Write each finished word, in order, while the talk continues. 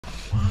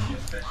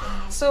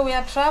So we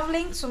are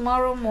traveling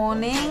tomorrow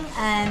morning,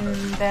 and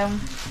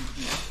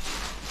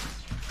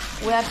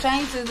we are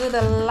trying to do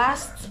the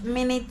last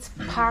minute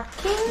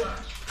packing.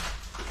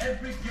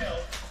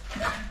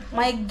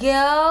 My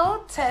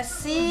girl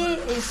Tessie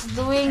is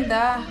doing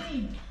the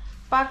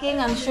packing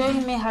and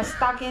showing me her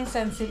stacking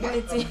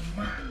sensibility.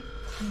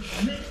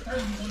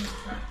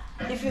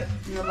 If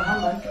you have a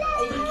handbag?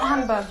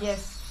 Handbag,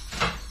 yes.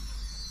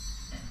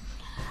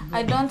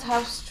 I don't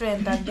have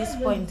strength at this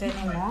point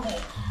anymore.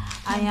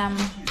 I am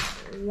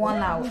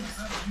worn out.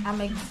 I'm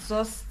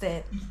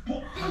exhausted.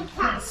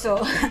 So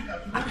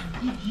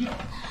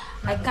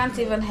I can't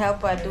even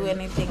help her do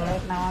anything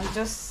right now. I'm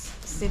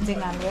just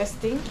sitting and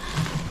resting.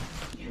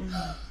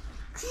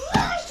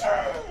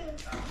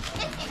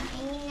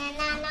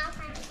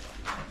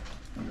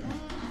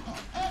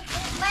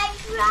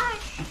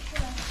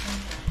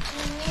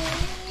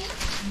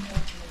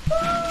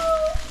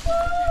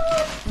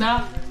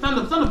 Now, stand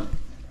up, stand up.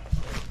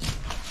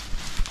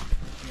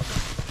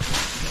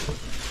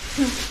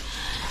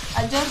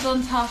 I just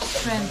don't have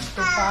strength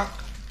to pack.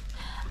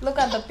 Look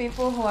at the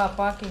people who are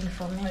packing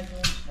for me.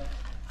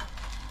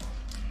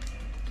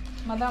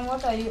 Madam,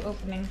 what are you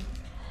opening?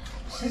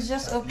 She's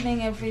just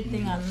opening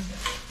everything and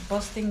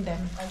busting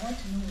them. I want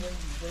to know where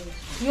you're going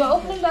to. You are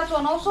opening that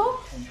one also?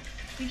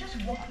 You just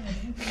walk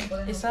in.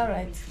 It's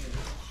alright.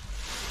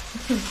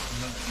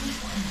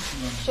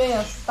 Show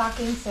your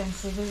stacking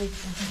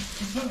sensibility.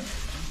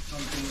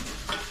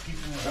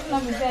 If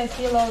not, we say I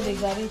steal all the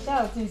gari.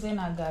 Shout things in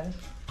a gari.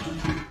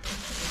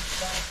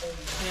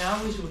 Yeah,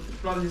 I wish we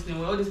would plan this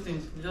thing. All these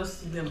things, we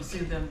just see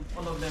them,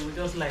 all of them. We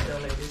just lie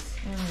down like this.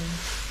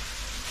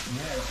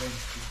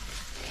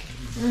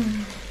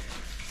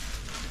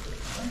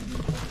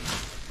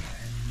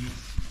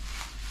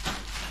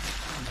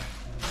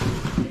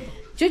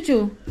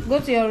 Chuchu, go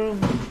to your room.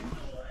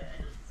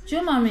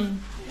 Chu, mommy,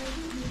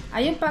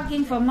 are you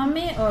packing for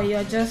mommy or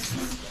you're just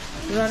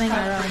running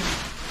around?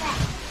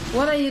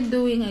 What are you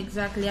doing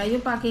exactly? Are you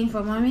packing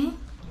for mommy?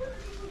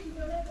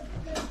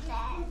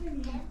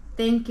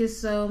 Thank you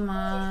so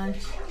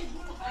much.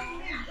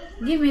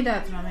 Give me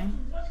that, mommy.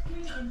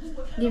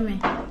 Give me.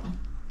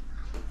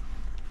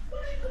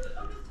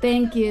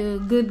 Thank you.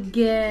 Good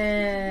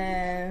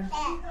girl.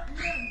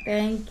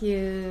 Thank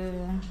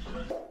you.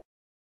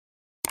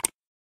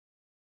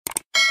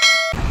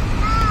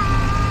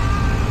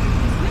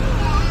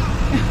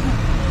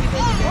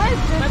 Why is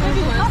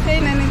this not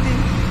saying anything?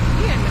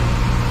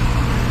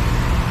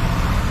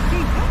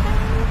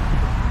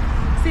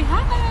 Say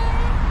hi.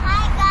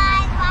 Hi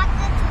guys,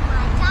 welcome to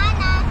my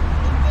channel.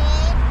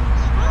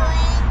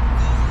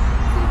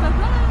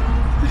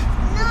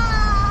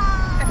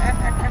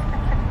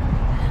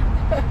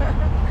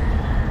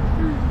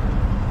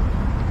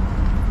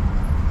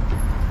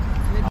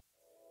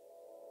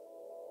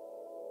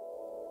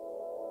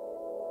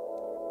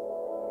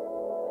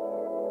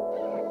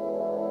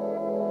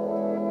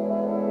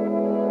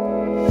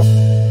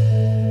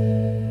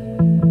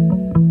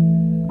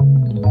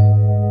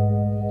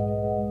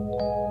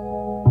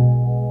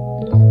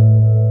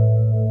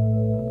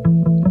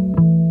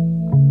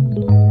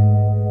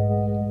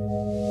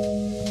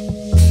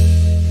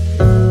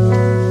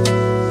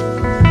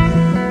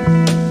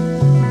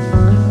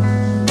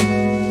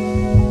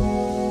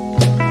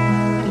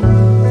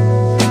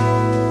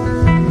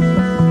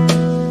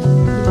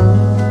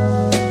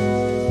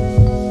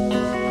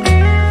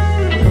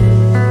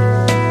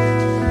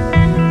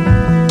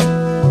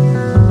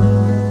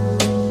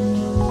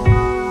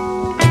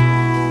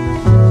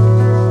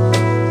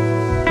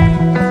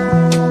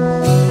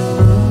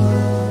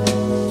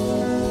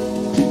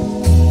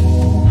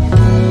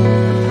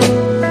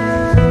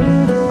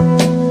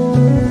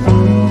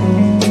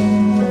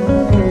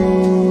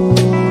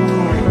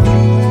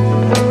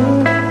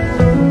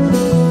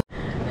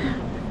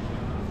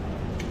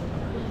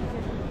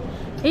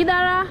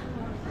 Idara,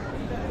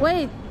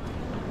 wait.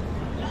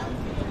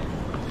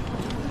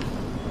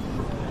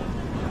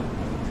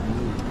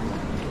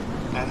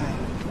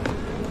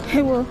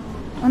 Hey, well,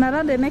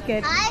 another day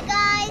naked. Hi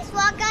guys,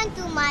 welcome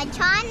to my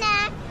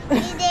channel.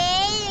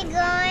 Today we're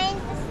going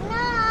to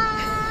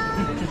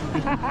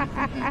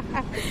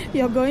snow.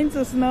 You're going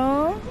to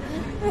snow?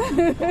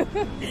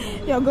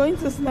 You're going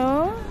to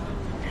snow?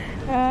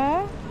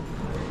 Let's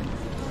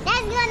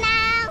go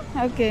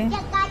now. Okay.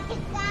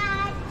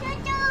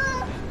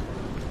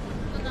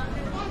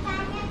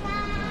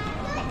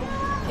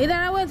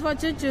 Idara, wait for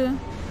Chuchu.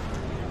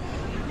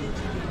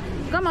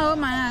 Come on, hold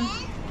my hand.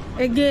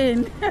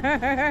 Again.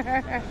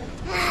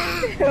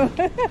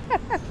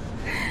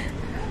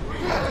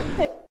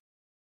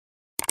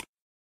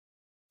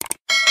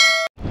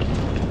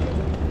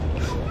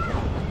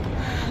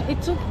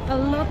 It took a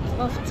lot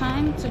of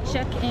time to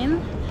check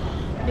in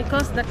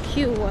because the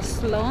queue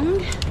was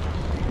long,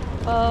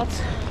 but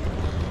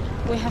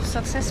we have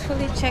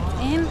successfully checked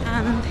in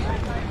and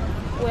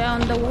we're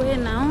on the way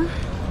now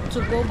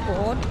to go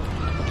board.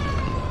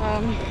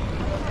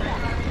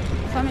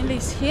 Family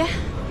is here.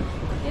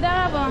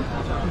 Idarabo.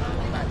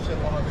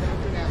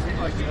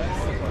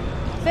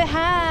 Say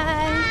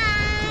hi.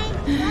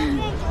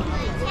 Hi.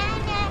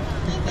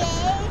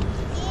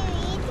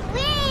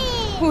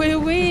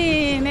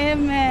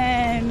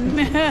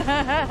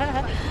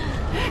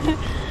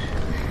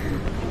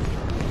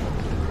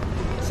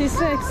 She's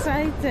so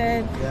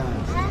excited. Yeah,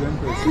 she's going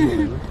to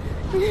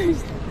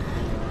see.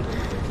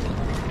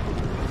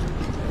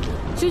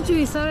 Chuchu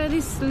is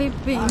already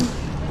sleeping.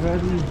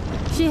 Ready?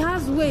 She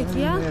has weight,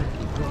 yeah?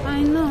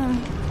 I know.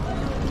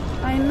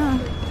 I know.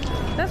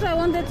 That's why I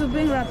wanted to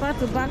bring Rapa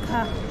to back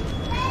her.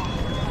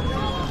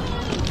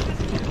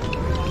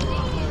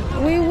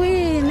 We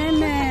win,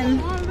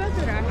 amen.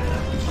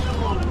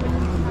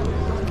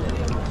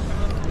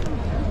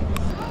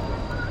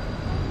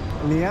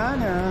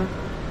 Liana,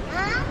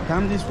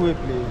 come this way,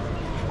 please.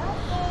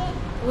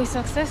 We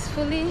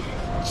successfully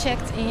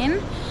checked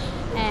in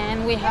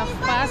and we have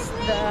passed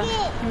the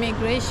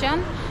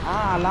immigration.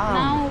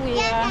 Now we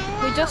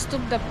just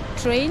took the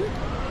train.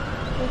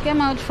 We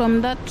came out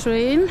from that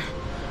train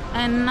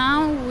and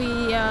now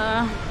we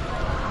are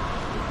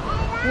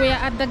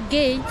at the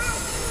gates.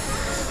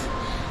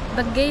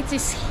 The gate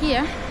is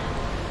here.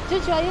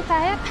 Juju, are you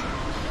tired?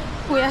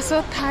 We are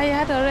so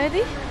tired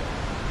already.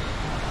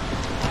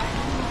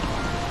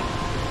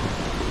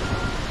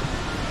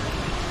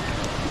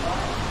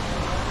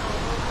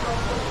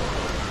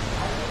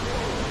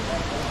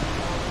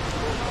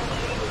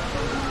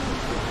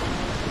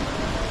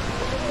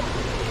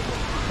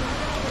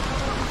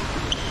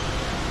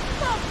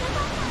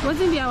 What's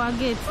in our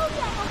gate?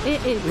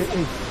 A8.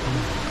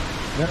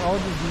 Then all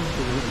these units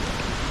are ready.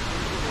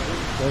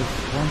 There's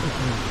 1 to 2.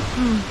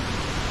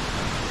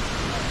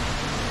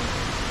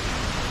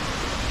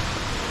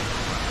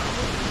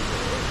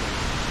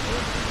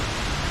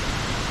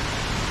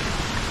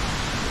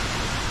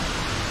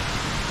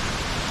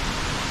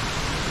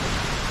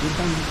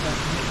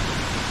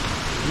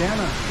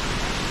 Liana,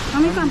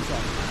 Mommy, come.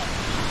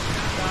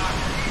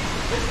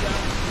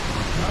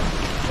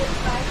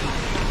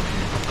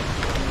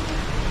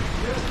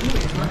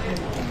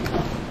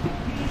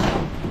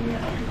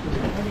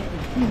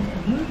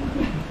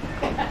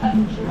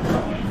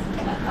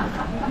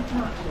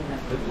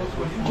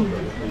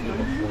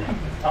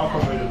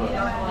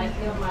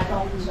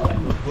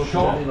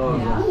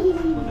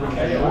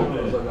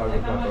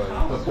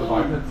 Das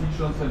verweigert sich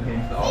schon sein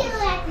Hemd auf.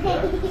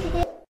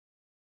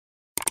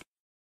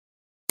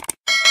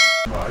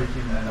 War ich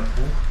in einer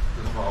Bucht,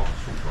 das war auch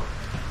super.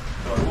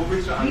 So, wo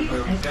willst du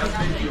anfangen? Erst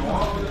Region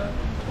oder?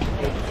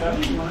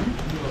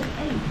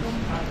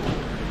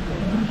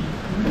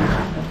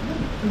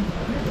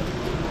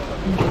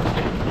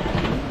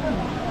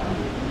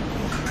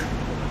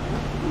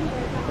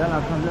 then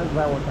I'll come just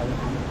buy what I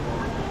want.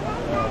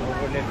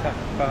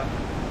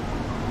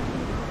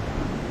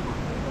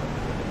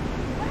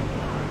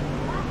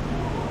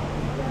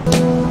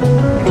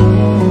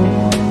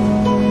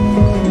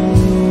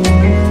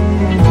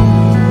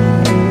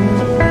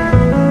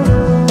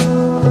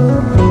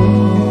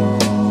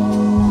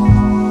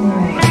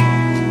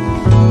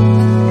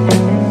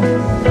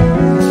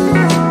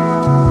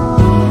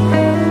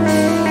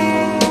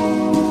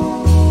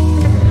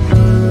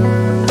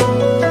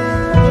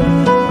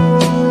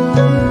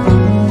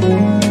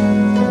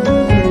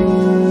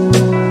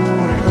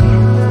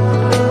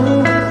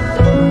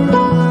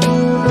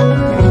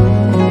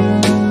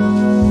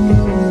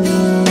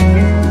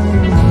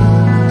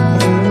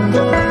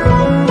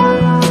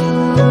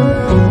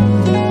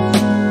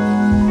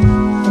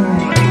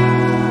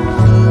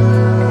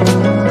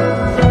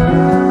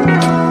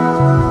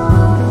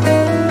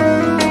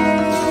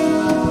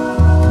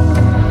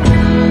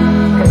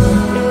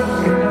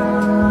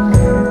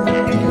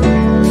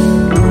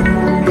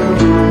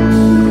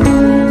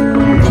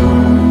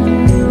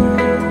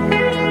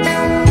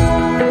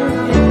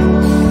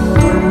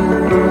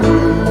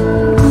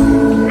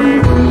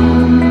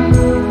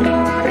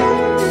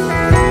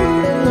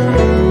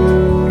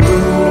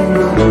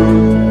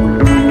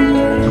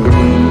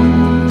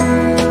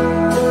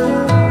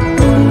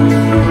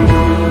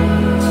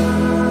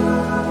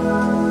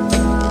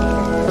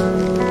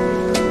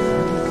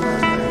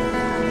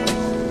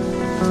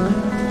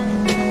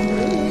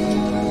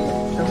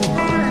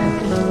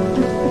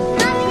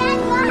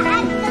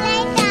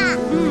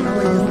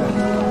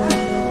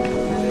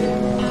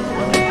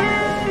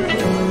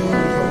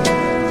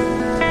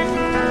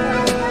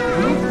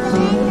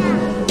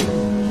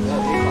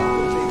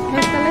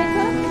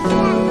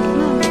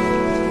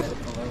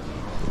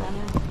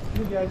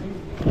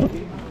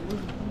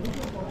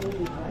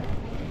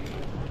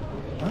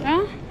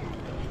 Huh?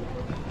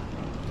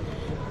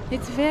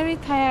 It's very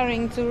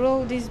tiring to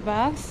roll these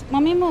bags.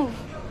 Mommy, move.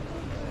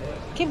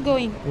 Keep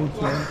going.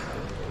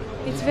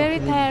 It's very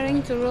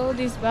tiring to roll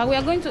this bag. We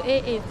are going to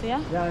A8,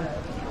 yeah? Yeah.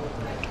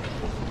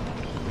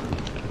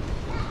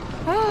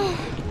 Oh,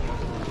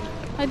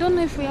 I don't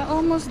know if we are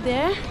almost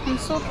there. I'm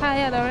so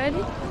tired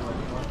already.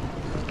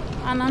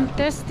 And I'm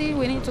thirsty.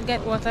 We need to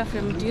get water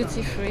from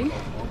duty free.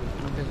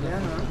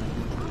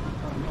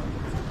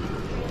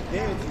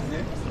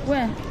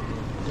 Where?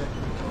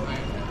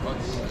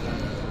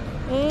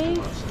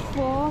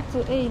 A4 to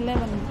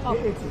A11. Up.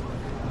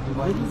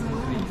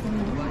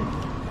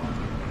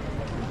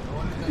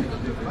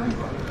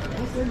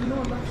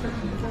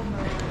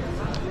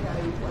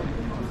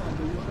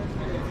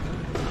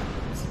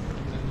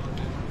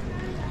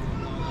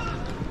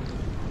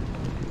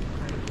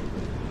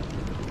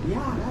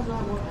 Yeah, that's why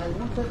I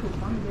wanted to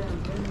come there and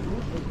tell you,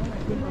 when I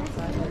came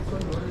outside, I saw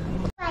you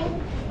already.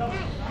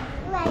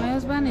 My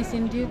husband is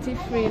in duty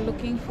free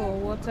looking for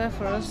water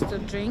for us to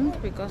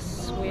drink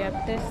because we are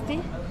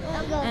thirsty.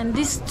 And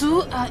these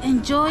two are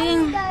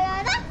enjoying.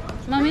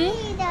 Mommy,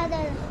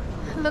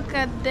 look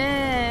at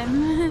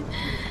them.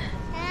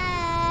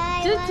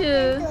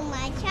 Choo-choo. To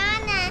my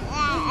channel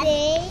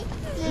today.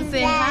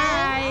 Say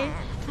hi.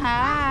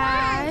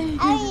 Hi.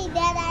 Hi.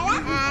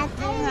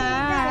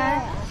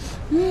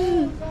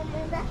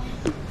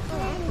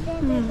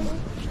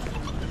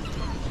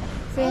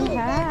 Say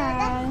hi.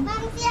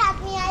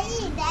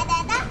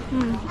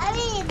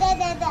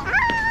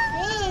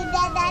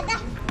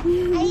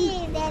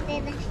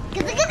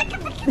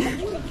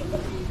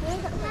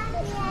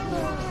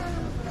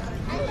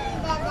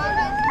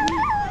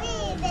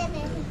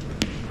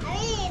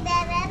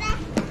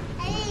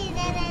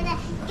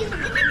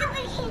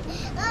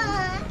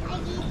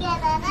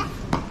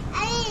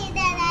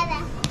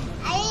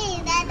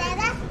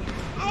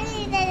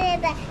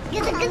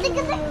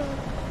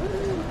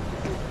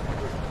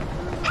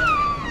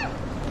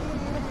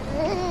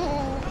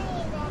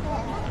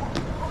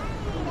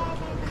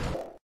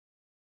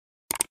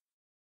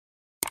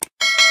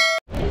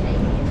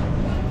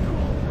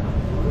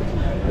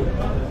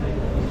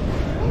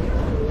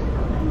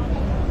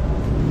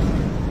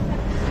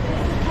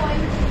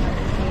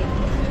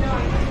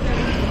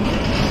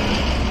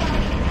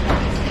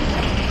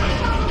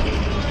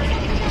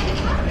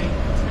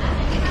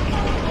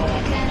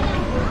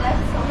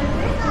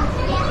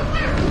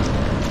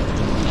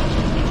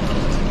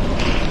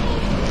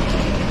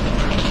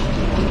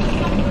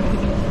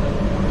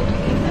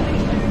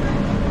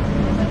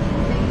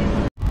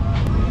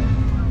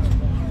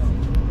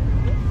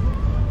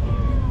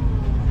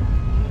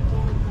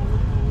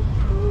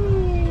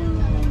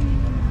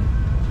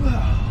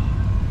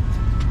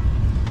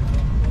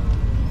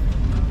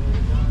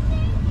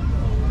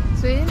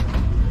 Sweet?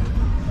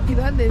 You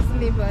don't they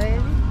sleep already?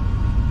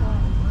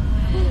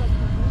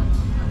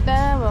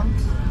 Terrible.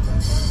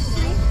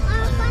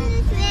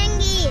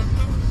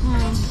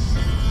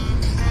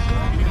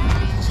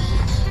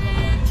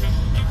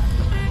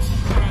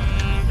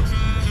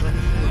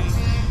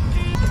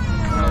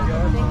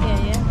 Take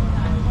care, yeah?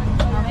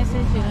 I'll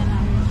message you when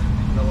I'm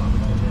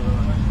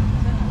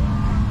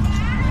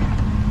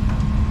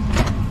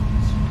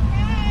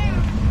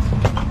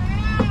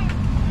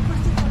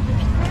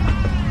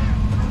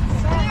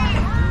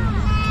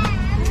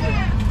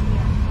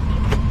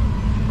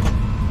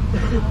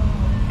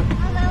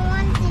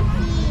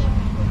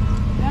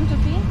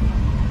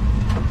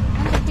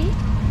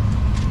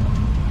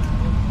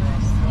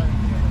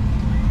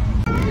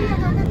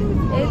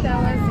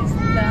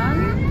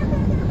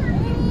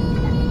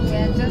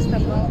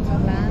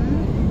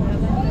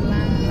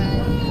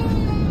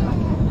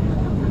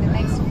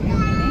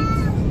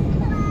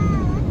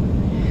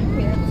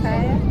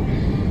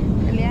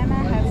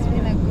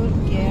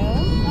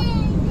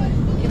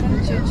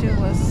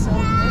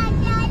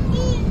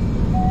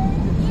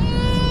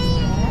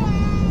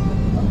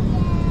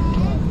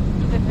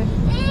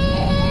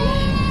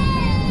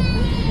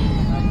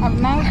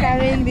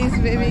carrying this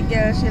baby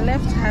girl. She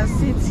left her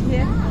seat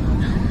here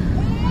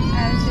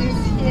and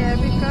she's here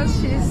because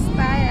she's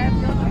tired.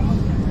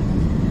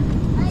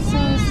 So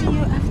see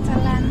you after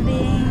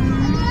landing.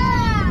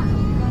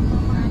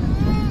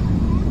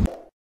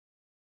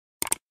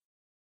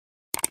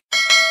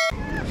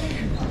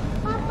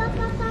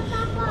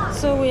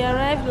 So we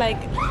arrived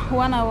like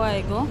 1 hour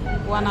ago.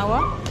 1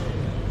 hour?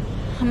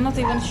 I'm not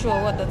even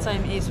sure what the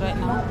time is right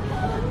now.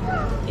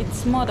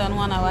 It's more than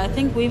 1 hour. I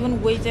think we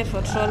even waited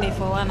for trolley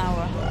for 1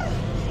 hour.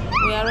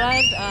 We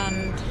arrived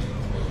and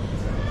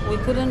we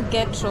couldn't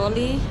get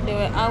trolley. They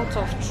were out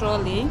of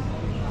trolley.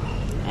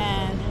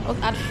 And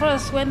at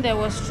first when there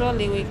was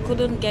trolley, we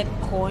couldn't get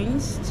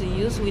coins to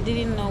use. We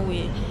didn't know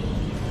we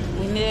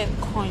needed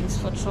coins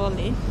for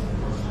trolley.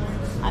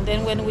 And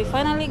then when we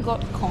finally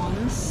got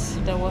coins,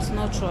 there was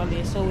no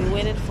trolley. So we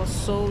waited for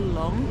so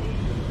long.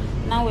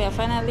 Now we are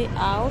finally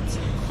out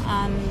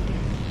and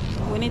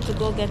we need to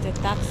go get a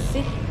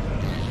taxi.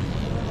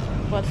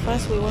 But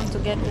first we want to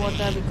get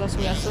water because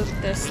we are so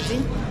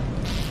thirsty.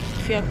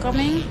 If you are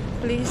coming,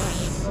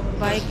 please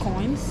buy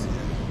coins.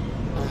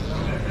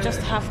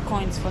 Just have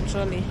coins for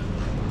trolley.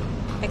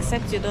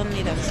 Except you don't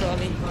need a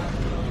trolley.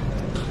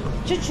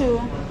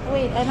 Choo-choo,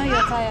 wait, I know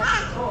you're tired.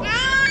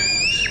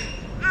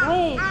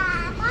 Wait.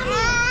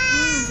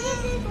 See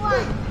this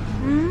one.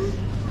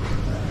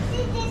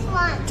 See this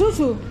one.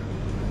 Choo-choo.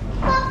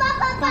 Come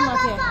back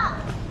here.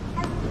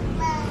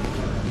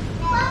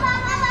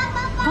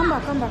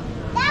 Come back.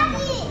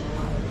 Daddy.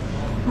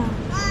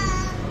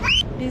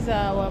 These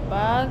are our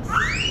bags.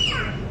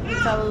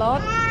 It's a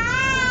lot.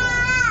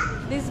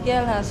 This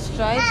girl has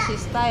stripes.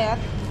 She's tired.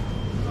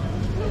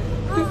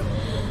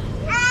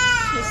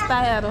 She's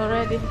tired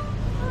already.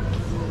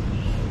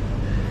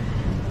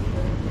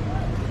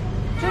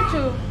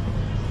 Choo-choo.